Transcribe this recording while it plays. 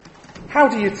How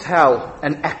do you tell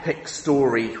an epic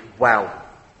story well?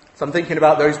 So I'm thinking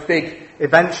about those big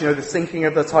events, the sinking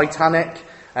of the Titanic,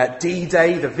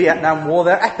 D-Day, the Vietnam War.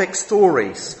 They're epic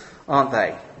stories, aren't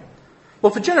they?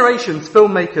 Well, for generations,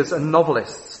 filmmakers and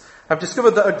novelists have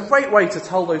discovered that a great way to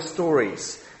tell those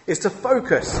stories is to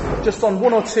focus just on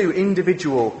one or two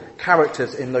individual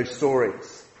characters in those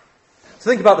stories. So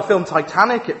think about the film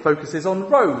Titanic. It focuses on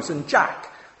Rose and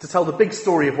Jack to tell the big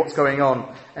story of what's going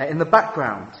on in the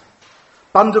background.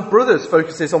 Band of Brothers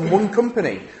focuses on one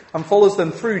company and follows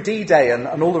them through D-Day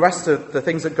and all the rest of the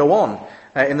things that go on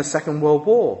in the Second World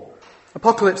War.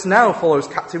 Apocalypse Now follows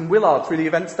Captain Willard through the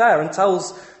events there and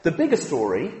tells the bigger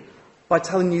story by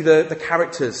telling you the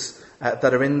characters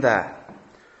that are in there.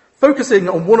 Focusing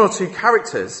on one or two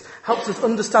characters helps us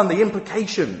understand the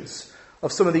implications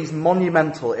of some of these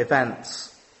monumental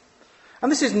events.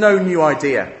 And this is no new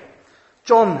idea.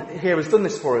 John here has done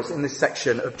this for us in this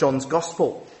section of John's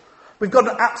Gospel. We've got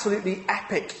an absolutely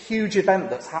epic, huge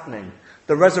event that's happening,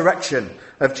 the resurrection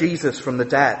of Jesus from the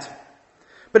dead.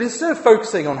 But instead of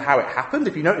focusing on how it happened,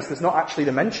 if you notice there's not actually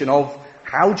the mention of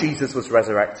how Jesus was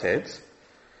resurrected,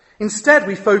 instead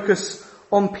we focus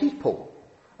on people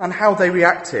and how they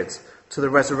reacted to the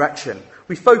resurrection.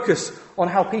 We focus on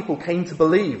how people came to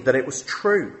believe that it was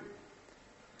true.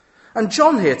 And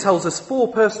John here tells us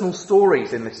 4 personal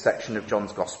stories in this section of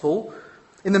John's Gospel,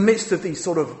 in the midst of these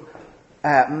sort of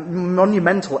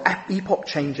monumental,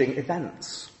 epoch-changing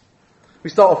events. We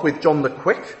start off with John the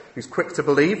Quick, who's quick to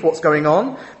believe what's going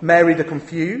on, Mary the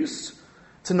confused.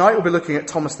 Tonight we'll be looking at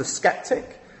Thomas the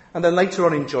skeptic, and then later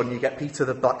on in John you get Peter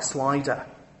the backslider.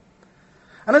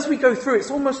 And as we go through, it's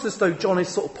almost as though John is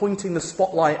sort of pointing the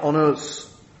spotlight on us,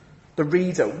 the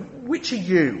reader. Which are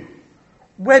you?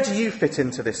 Where do you fit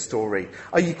into this story?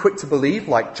 Are you quick to believe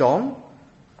like John?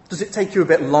 Does it take you a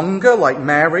bit longer like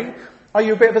Mary? Are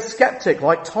you a bit of a skeptic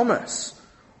like Thomas?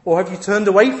 Or have you turned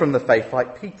away from the faith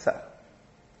like Peter?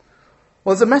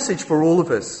 Well, there's a message for all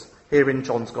of us here in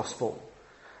John's Gospel.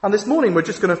 And this morning we're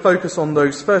just going to focus on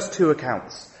those first 2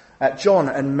 accounts, John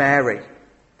and Mary.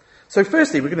 So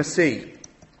firstly, we're going to see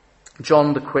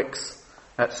John the Quick's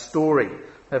story,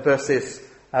 verses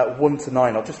 1 to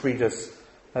 9. I'll just read us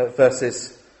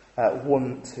verses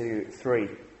 1 to 3.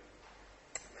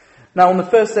 Now on the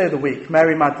first day of the week,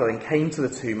 Mary Magdalene came to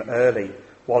the tomb early,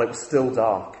 while it was still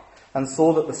dark, and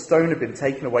saw that the stone had been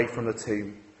taken away from the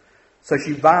tomb. So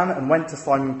she ran and went to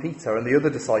Simon Peter and the other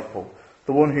disciple,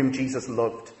 the one whom Jesus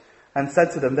loved, and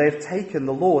said to them, "They have taken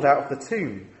the Lord out of the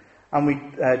tomb, and we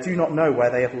do not know where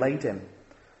they have laid him."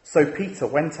 So Peter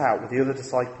went out with the other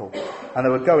disciple, and they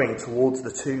were going towards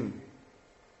the tomb.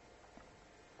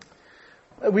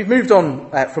 We've moved on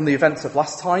from the events of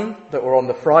last time that were on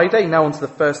the Friday, now onto the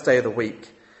first day of the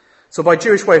week. So by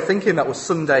Jewish way of thinking, that was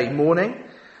Sunday morning.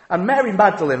 And Mary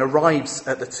Magdalene arrives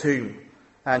at the tomb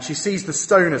and she sees the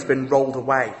stone has been rolled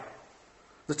away.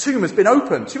 The tomb has been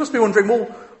opened. She must be wondering, well,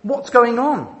 what's going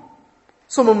on?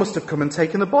 Someone must have come and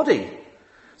taken the body.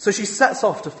 So she sets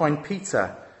off to find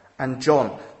Peter and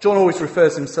John. John always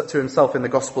refers to himself in the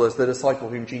gospel as the disciple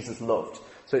whom Jesus loved.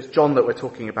 So it's John that we're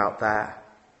talking about there.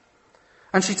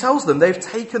 And she tells them they've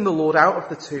taken the Lord out of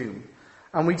the tomb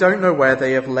and we don't know where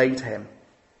they have laid him.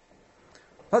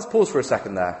 Let's pause for a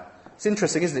second there. It's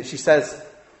interesting, isn't it? She says,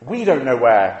 we don't know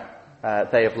where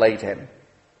they have laid him.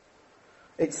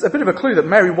 It's a bit of a clue that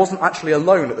Mary wasn't actually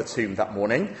alone at the tomb that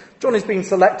morning. John is being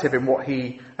selective in what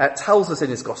he tells us in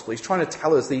his gospel. He's trying to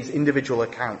tell us these individual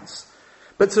accounts.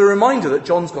 But it's a reminder that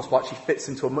John's gospel actually fits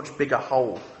into a much bigger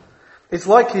whole. It's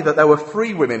likely that there were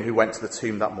 3 women who went to the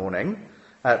tomb that morning,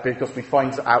 because we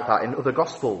find out that in other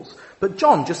Gospels. But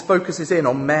John just focuses in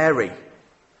on Mary.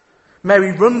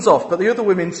 Mary runs off, but the other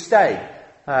women stay,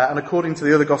 and according to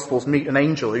the other Gospels, meet an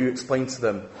angel who explains to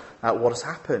them what has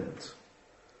happened.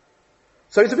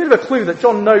 So it's a bit of a clue that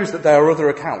John knows that there are other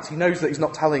accounts. He knows that he's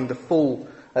not telling the full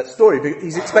story, but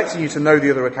he's expecting you to know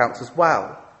the other accounts as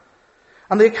well.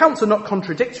 And the accounts are not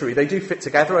contradictory. They do fit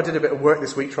together. I did a bit of work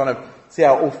this week trying to see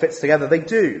how it all fits together. They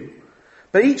do.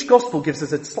 But each gospel gives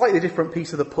us a slightly different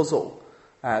piece of the puzzle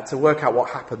to work out what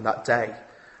happened that day.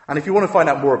 And if you want to find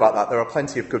out more about that, there are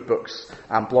plenty of good books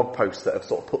and blog posts that have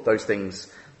sort of put those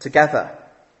things together.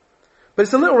 But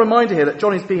it's a little reminder here that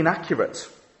John is being accurate,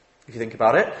 if you think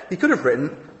about it. He could have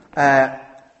written,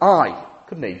 I,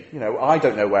 couldn't he? I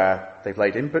don't know where they've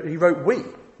laid him, but he wrote we,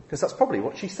 because that's probably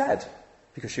what she said,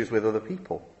 because she was with other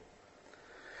people.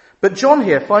 But John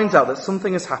here finds out that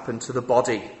something has happened to the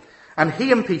body. And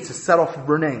he and Peter set off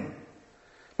running.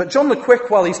 But John the Quick,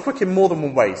 well, he's quick in more than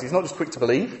one way. He's not just quick to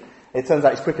believe. It turns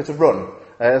out he's quicker to run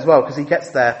as well, because he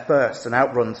gets there first and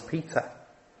outruns Peter.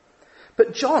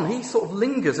 But John, he sort of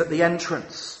lingers at the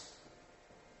entrance.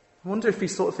 I wonder if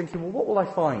he's sort of thinking, well, what will I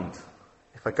find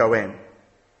if I go in?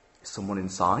 Is someone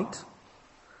inside?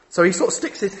 So he sort of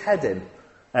sticks his head in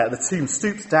the tomb,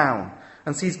 stoops down,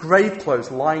 and sees grave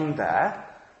clothes lying there,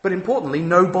 but importantly,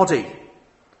 no body.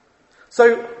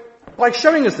 So by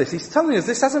showing us this, he's telling us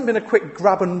this hasn't been a quick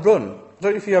grab and run. I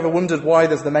don't know if you ever wondered why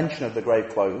there's the mention of the grave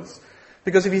clothes.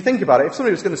 Because if you think about it, if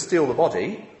somebody was going to steal the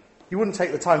body, you wouldn't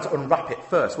take the time to unwrap it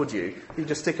first, would you? You'd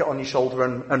just stick it on your shoulder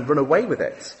and run away with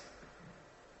it.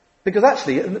 Because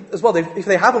actually, as well, if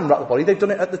they have unwrapped the body, they've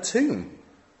done it at the tomb,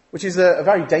 which is a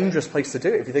very dangerous place to do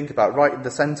it, if you think about it, right in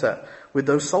the centre, with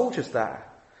those soldiers there.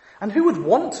 And who would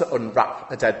want to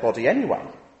unwrap a dead body anyway?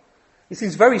 It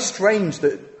seems very strange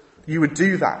that you would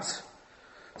do that.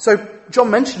 So John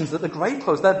mentions that the grave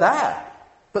clothes, they're there,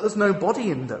 but there's no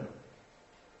body in them.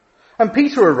 And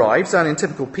Peter arrives, and in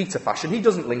typical Peter fashion, he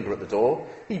doesn't linger at the door.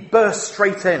 He bursts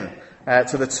straight in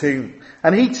to the tomb.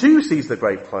 And he too sees the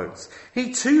grave clothes.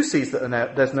 He too sees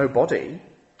that there's no body.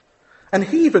 And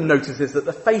he even notices that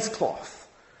the face cloth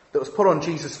that was put on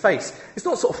Jesus' face is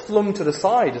not sort of flung to the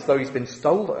side as though he's been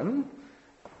stolen.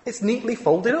 It's neatly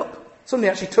folded up.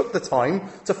 Somebody actually took the time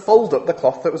to fold up the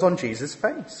cloth that was on Jesus'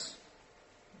 face.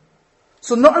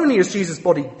 So not only is Jesus'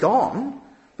 body gone,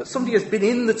 but somebody has been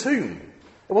in the tomb.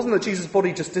 It wasn't that Jesus'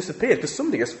 body just disappeared, because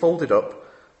somebody has folded up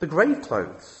the grave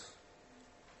clothes.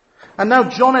 And now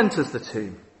John enters the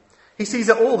tomb. He sees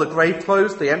it all, the grave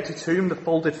clothes, the empty tomb, the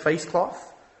folded face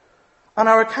cloth. And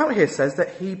our account here says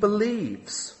that he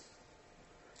believes.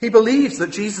 He believes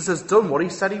that Jesus has done what he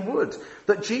said he would,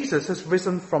 that Jesus has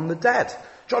risen from the dead.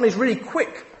 John is really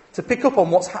quick to pick up on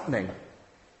what's happening.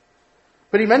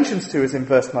 But he mentions to us in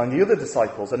verse 9, the other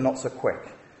disciples are not so quick.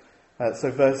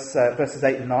 Verses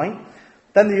 8 and 9.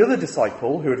 Then the other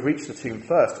disciple, who had reached the tomb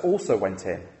first, also went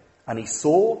in, and he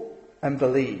saw and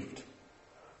believed.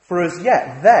 For as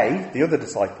yet they, the other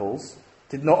disciples,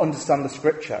 did not understand the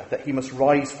scripture, that he must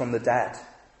rise from the dead.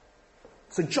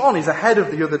 So John is ahead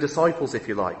of the other disciples, if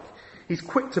you like. He's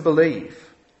quick to believe.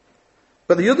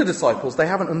 But the other disciples, they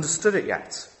haven't understood it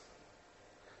yet.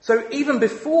 So even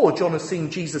before John has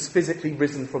seen Jesus physically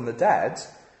risen from the dead,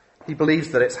 he believes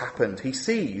that it's happened. He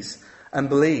sees and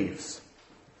believes.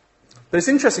 But it's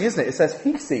interesting, isn't it? It says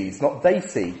he sees, not they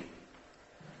see.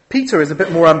 Peter is a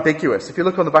bit more ambiguous. If you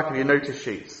look on the back of your notice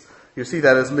sheets, you'll see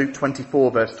that as Luke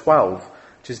 24, verse 12,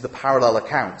 which is the parallel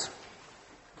account.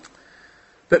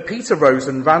 But Peter rose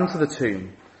and ran to the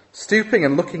tomb. Stooping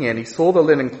and looking in, he saw the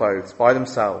linen clothes by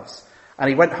themselves, and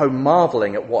he went home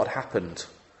marvelling at what had happened.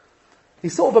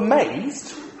 He's sort of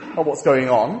amazed at what's going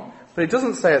on, but it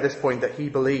doesn't say at this point that he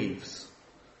believes.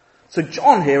 So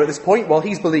John here at this point, while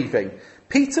he's believing,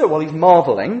 Peter, while he's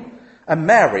marvelling, and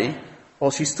Mary,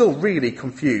 well, she's still really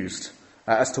confused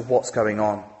as to what's going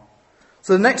on.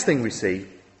 So the next thing we see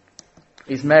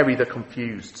is Mary the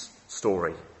confused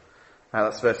story.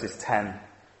 That's verses 10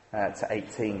 to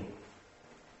 18.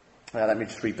 Let me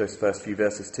just read those first few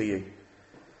verses to you.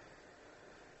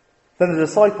 Then the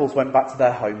disciples went back to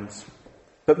their homes,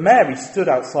 but Mary stood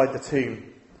outside the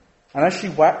tomb. And as she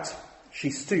wept, she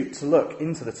stooped to look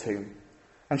into the tomb.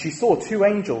 And she saw two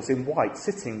angels in white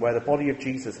sitting where the body of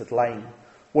Jesus had lain,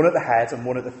 one at the head and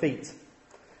one at the feet.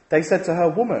 They said to her,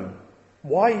 "Woman,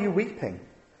 why are you weeping?"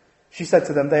 She said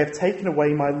to them, "They have taken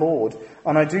away my Lord,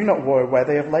 and I do not know where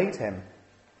they have laid him."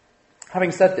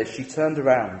 Having said this, she turned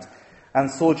around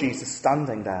and saw Jesus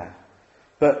standing there.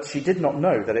 But she did not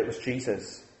know that it was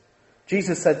Jesus.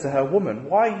 Jesus said to her, "Woman,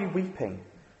 why are you weeping?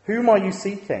 Whom are you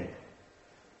seeking?"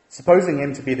 Supposing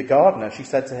him to be the gardener, she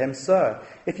said to him, "Sir,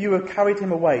 if you have carried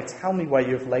him away, tell me where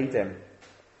you have laid him,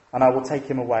 and I will take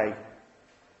him away."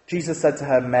 Jesus said to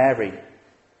her, "Mary."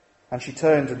 And she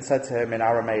turned and said to him in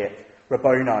Aramaic,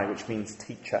 "Rabboni," which means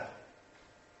teacher.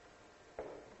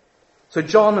 So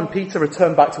John and Peter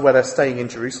return back to where they're staying in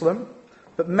Jerusalem,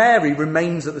 but Mary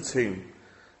remains at the tomb.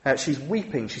 She's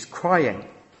weeping, she's crying.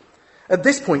 At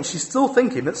this point, she's still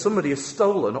thinking that somebody has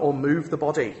stolen or moved the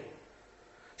body.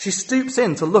 She stoops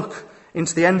in to look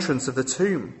into the entrance of the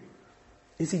tomb.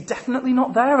 Is he definitely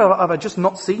not there? Have I just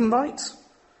not seen right?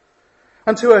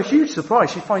 And to her huge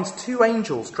surprise, she finds two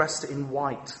angels dressed in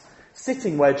white,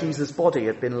 sitting where Jesus' body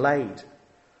had been laid.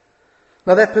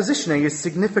 Now their positioning is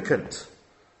significant.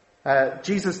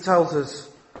 Jesus tells us,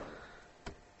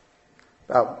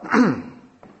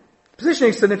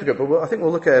 positioning is significant, but I think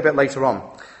we'll look at it a bit later on.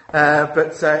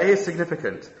 But it is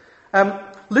significant.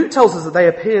 Luke tells us that they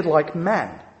appeared like men,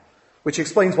 which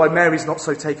explains why Mary's not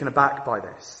so taken aback by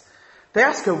this. They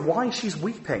ask her why she's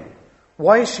weeping.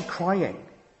 Why is she crying?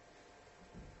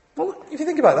 Well, if you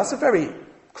think about it, that's a very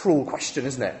cruel question,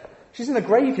 isn't it? She's in a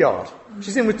graveyard.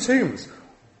 She's in with tombs.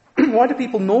 Why do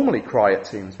people normally cry at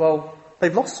tombs? Well,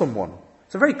 They've lost someone.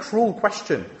 It's a very cruel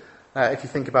question, if you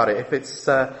think about it,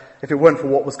 if it weren't for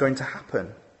what was going to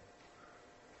happen.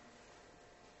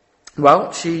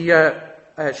 Well, she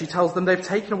tells them, they've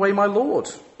taken away my Lord,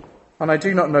 and I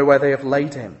do not know where they have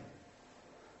laid him.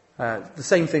 The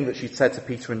same thing that she said to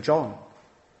Peter and John.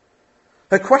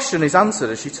 Her question is answered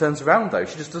as she turns around, though.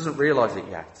 She just doesn't realise it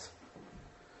yet.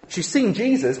 She's seen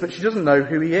Jesus, but she doesn't know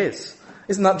who he is.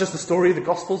 Isn't that just the story of the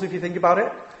Gospels, if you think about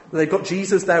it? They've got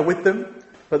Jesus there with them,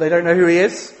 but they don't know who he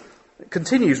is. It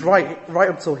continues right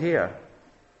up till here.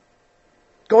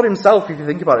 God himself, if you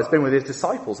think about it, has been with his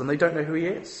disciples, and they don't know who he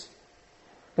is.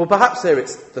 Well, perhaps here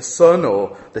it's the sun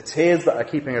or the tears that are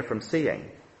keeping her from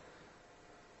seeing.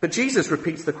 But Jesus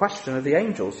repeats the question of the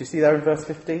angels. You see there in verse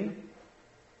 15?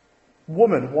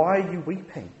 Woman, why are you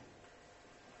weeping?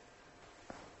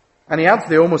 And he adds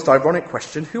the almost ironic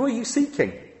question, who are you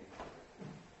seeking?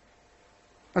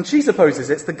 And she supposes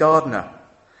it's the gardener.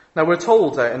 Now we're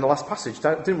told in the last passage,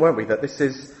 weren't we, that this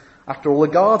is, after all, a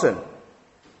garden.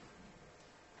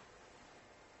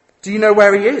 Do you know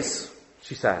where he is?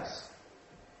 She says.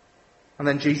 And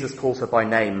then Jesus calls her by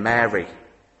name, Mary.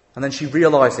 And then she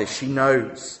realises, she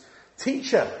knows.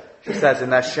 Teacher, she says in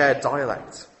their shared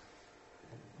dialect.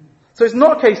 So it's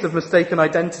not a case of mistaken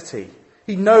identity.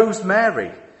 He knows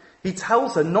Mary. He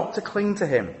tells her not to cling to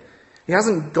him. He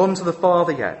hasn't gone to the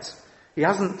Father yet. He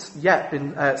hasn't yet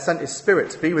been sent his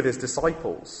Spirit to be with his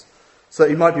disciples, so that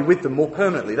he might be with them more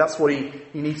permanently. That's what he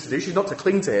needs to do. She's not to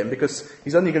cling to him because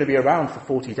he's only going to be around for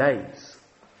 40 days.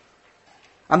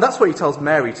 And that's what he tells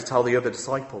Mary to tell the other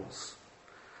disciples.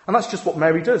 And that's just what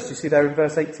Mary does. You see there in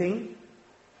verse 18?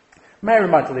 Mary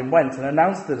Magdalene went and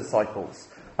announced to the disciples,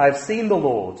 I have seen the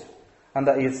Lord, and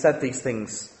that he had said these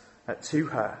things to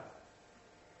her.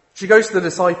 She goes to the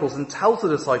disciples and tells the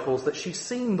disciples that she's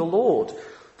seen the Lord.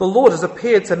 The Lord has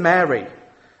appeared to Mary,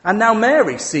 and now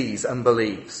Mary sees and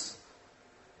believes.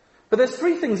 But there's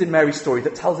three things in Mary's story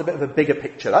that tells a bit of a bigger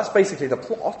picture. That's basically the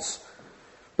plot.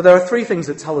 But there are three things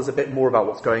that tell us a bit more about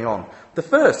what's going on. The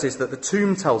first is that the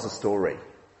tomb tells a story.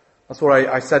 That's what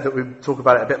I said that we'd talk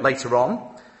about it a bit later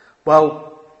on.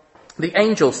 Well, the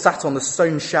angel sat on the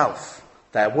stone shelf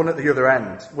there, one at the other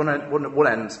end, one at one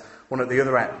end, one at the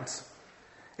other end.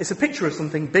 It's a picture of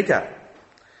something bigger.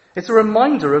 It's a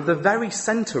reminder of the very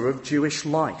centre of Jewish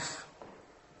life.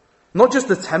 Not just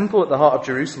the temple at the heart of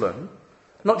Jerusalem,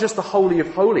 not just the Holy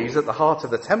of Holies at the heart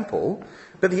of the temple,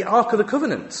 but the Ark of the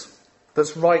Covenant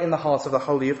that's right in the heart of the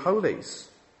Holy of Holies.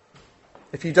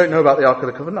 If you don't know about the Ark of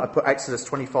the Covenant, I put Exodus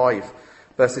 25,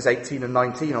 verses 18 and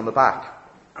 19 on the back.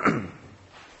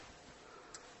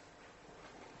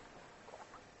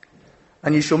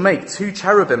 And you shall make 2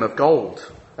 cherubim of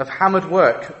gold, of hammered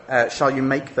work shall you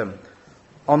make them.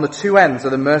 On the 2 ends are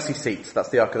the mercy seats, that's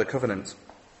the Ark of the Covenant.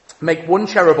 Make 1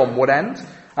 cherub on one end,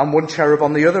 and 1 cherub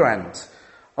on the other end.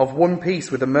 Of one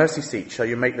piece with the mercy seat shall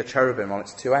you make the cherubim on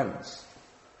its 2 ends.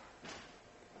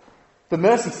 The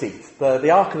mercy seat,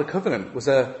 the Ark of the Covenant, was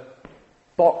a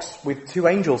box with 2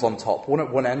 angels on top, one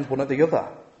at one end, one at the other.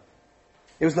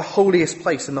 It was the holiest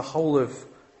place in the whole of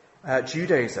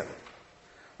Judaism.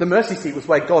 The mercy seat was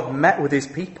where God met with his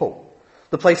people,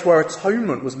 the place where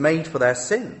atonement was made for their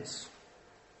sins.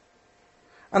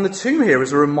 And the tomb here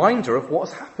is a reminder of what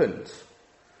has happened.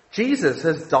 Jesus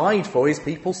has died for his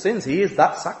people's sins. He is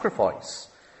that sacrifice.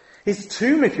 His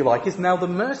tomb, if you like, is now the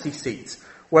mercy seat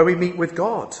where we meet with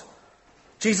God.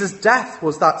 Jesus' death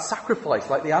was that sacrifice,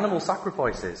 like the animal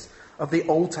sacrifices of the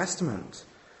Old Testament,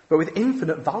 but with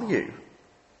infinite value.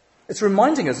 It's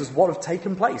reminding us of what has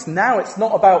taken place. Now it's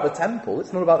not about the temple,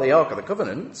 it's not about the Ark of the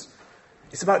Covenant.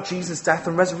 It's about Jesus' death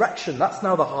and resurrection. That's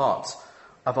now the heart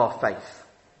of our faith.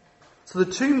 So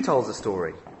the tomb tells a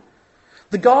story.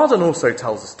 The garden also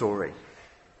tells a story.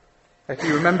 If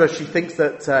you remember, she thinks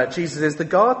that Jesus is the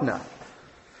gardener.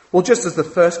 Well, just as the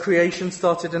first creation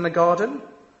started in a garden,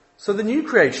 so the new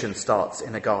creation starts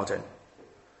in a garden.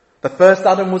 The first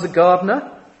Adam was a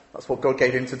gardener. That's what God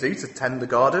gave him to do, to tend the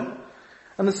garden.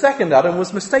 And the second Adam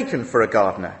was mistaken for a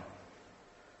gardener.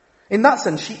 In that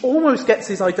sense, she almost gets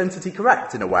his identity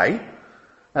correct in a way,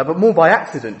 but more by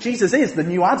accident. Jesus is the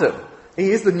new Adam.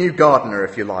 He is the new gardener,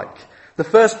 if you like. The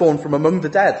firstborn from among the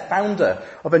dead, founder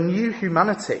of a new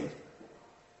humanity.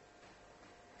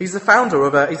 He's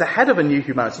the he's a head of a new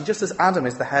humanity, just as Adam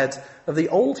is the head of the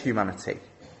old humanity.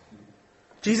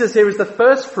 Jesus here is the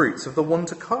first fruits of the one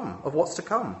to come, of what's to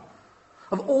come,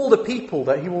 of all the people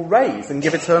that he will raise and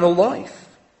give eternal life.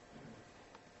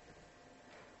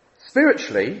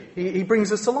 Spiritually, he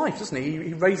brings us to life, doesn't he?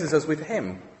 He raises us with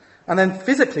him. And then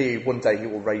physically, one day he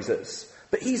will raise us.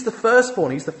 But he's the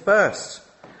firstborn, he's the first.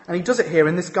 And he does it here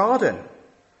in this garden.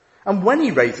 And when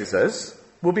he raises us,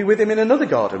 We'll be with him in another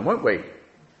garden, won't we?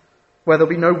 Where there'll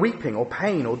be no weeping or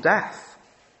pain or death.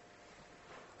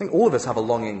 I think all of us have a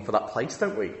longing for that place,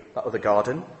 don't we? That other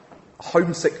garden. A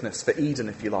homesickness for Eden,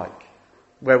 if you like,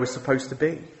 where we're supposed to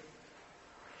be.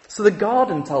 So the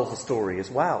garden tells a story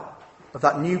as well of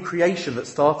that new creation that's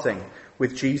starting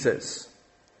with Jesus.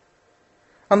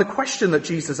 And the question that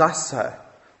Jesus asks her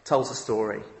tells a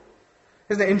story.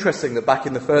 Isn't it interesting that back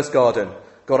in the first garden,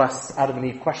 God asks Adam and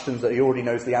Eve questions that he already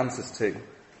knows the answers to?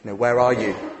 Where are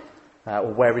you?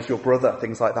 Or where is your brother?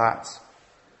 Things like that.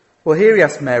 Well, here he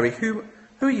asks Mary, who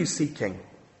are you seeking?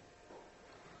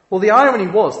 Well, the irony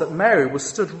was that Mary was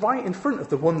stood right in front of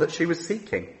the one that she was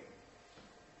seeking.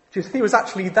 He was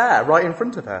actually there, right in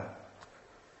front of her.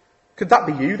 Could that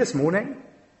be you this morning?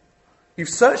 You've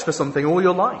searched for something all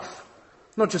your life.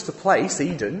 Not just a place,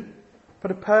 Eden,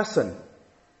 but a person.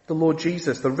 The Lord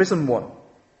Jesus, the risen one.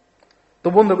 The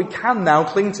one that we can now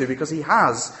cling to because he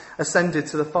has ascended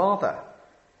to the Father.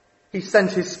 He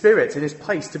sent his Spirit in his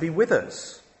place to be with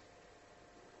us.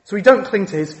 So we don't cling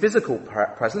to his physical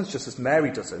presence, just as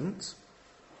Mary doesn't.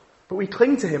 But we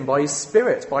cling to him by his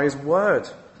Spirit, by his word.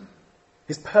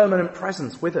 His permanent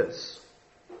presence with us.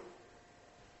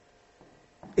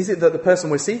 Is it that the person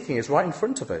we're seeking is right in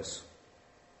front of us?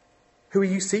 Who are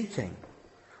you seeking?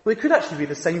 Well, it could actually be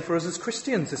the same for us as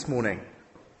Christians this morning.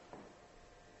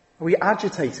 Are we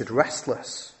agitated,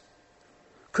 restless?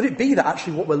 Could it be that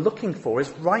actually what we're looking for is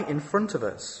right in front of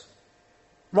us?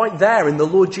 Right there in the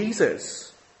Lord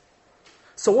Jesus?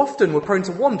 So often we're prone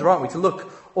to wander, aren't we? To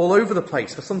look all over the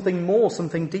place for something more,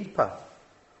 something deeper.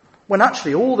 When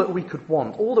actually all that we could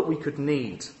want, all that we could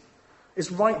need, is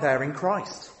right there in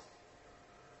Christ.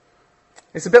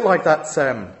 It's a bit like that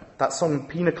song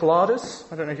Pina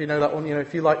Coladas. I don't know if you know that one.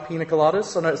 If you like Pina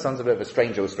Coladas. I know it sounds a bit of a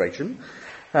strange illustration,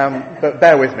 but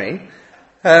bear with me.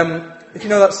 If you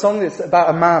know that song, it's about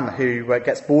a man who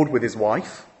gets bored with his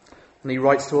wife, and he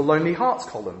writes to a Lonely Hearts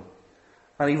column.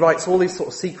 And he writes all these sort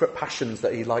of secret passions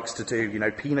that he likes to do.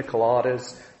 Pina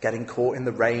Coladas, getting caught in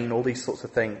the rain, all these sorts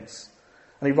of things.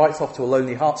 And he writes off to a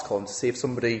Lonely Hearts column to see if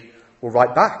somebody will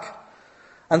write back.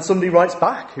 And somebody writes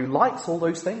back who likes all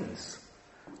those things.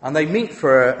 And they meet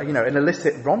for an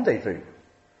illicit rendezvous.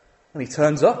 And he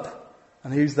turns up,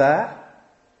 and who's there?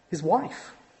 His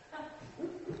wife.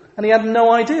 And he had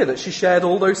no idea that she shared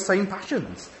all those same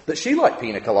passions, that she liked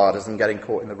pina coladas and getting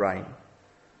caught in the rain.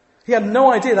 He had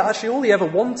no idea that actually all he ever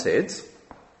wanted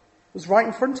was right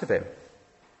in front of him.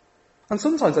 And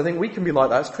sometimes I think we can be like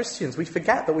that as Christians. We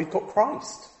forget that we've got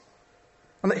Christ.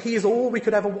 And that he is all we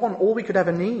could ever want, all we could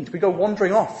ever need. We go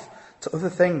wandering off to other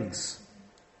things.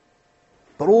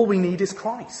 But all we need is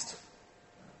Christ.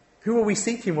 Who are we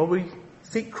seeking? Well, we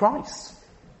seek Christ.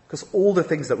 Because all the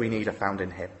things that we need are found in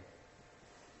him.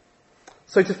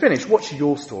 So to finish, what's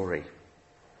your story?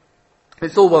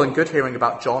 It's all well and good hearing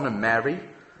about John and Mary.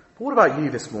 But what about you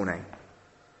this morning?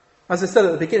 As I said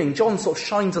at the beginning, John sort of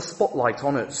shines a spotlight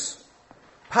on us.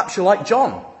 Perhaps you're like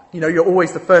John. You're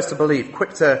always the first to believe,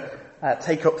 quick to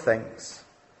take up things.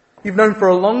 You've known for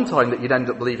a long time that you'd end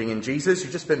up believing in Jesus.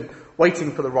 You've just been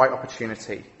waiting for the right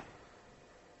opportunity.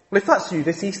 Well, if that's you,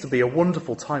 this Easter would be a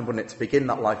wonderful time, wouldn't it, to begin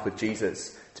that life with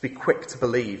Jesus, to be quick to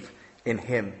believe in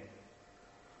him.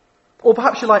 Or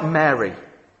perhaps you're like Mary,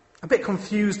 a bit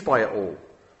confused by it all.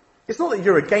 It's not that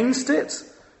you're against it,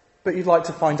 but you'd like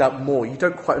to find out more. You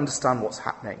don't quite understand what's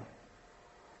happening.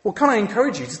 Well, can I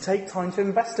encourage you to take time to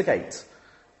investigate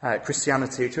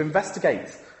Christianity, to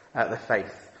investigate the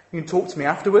faith? You can talk to me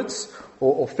afterwards,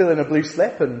 or fill in a blue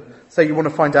slip and say you want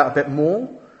to find out a bit more.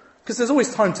 Because there's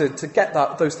always time to get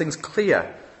those things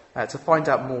clear, to find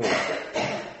out more.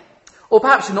 Or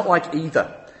perhaps you're not like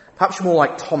either. Perhaps you're more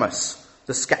like Thomas,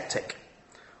 the skeptic.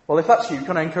 Well, if that's you,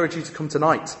 can I encourage you to come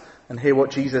tonight and hear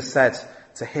what Jesus said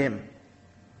to him?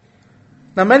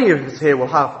 Now, many of us here will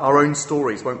have our own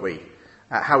stories, won't we?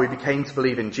 How we became to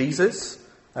believe in Jesus,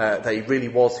 that he really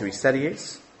was who he said he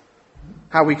is.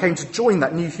 How we came to join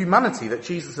that new humanity that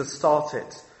Jesus has started,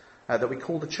 that we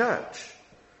call the church.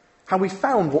 How we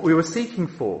found what we were seeking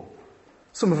for.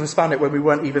 Some of us found it when we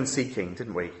weren't even seeking,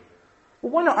 didn't we?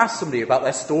 Well, why not ask somebody about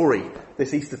their story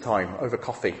this Easter time over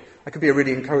coffee? That could be a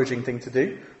really encouraging thing to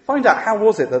do. Find out how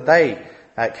was it that they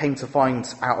came to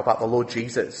find out about the Lord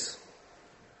Jesus.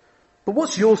 But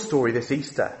what's your story this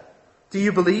Easter? Do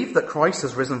you believe that Christ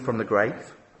has risen from the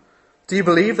grave? Do you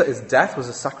believe that his death was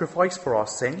a sacrifice for our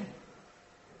sin?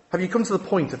 Have you come to the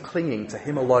point of clinging to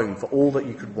him alone for all that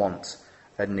you could want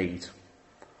and need?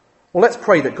 Well, let's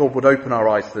pray that God would open our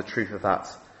eyes to the truth of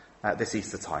that this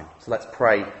Easter time. So let's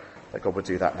pray that God would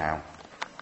do that now.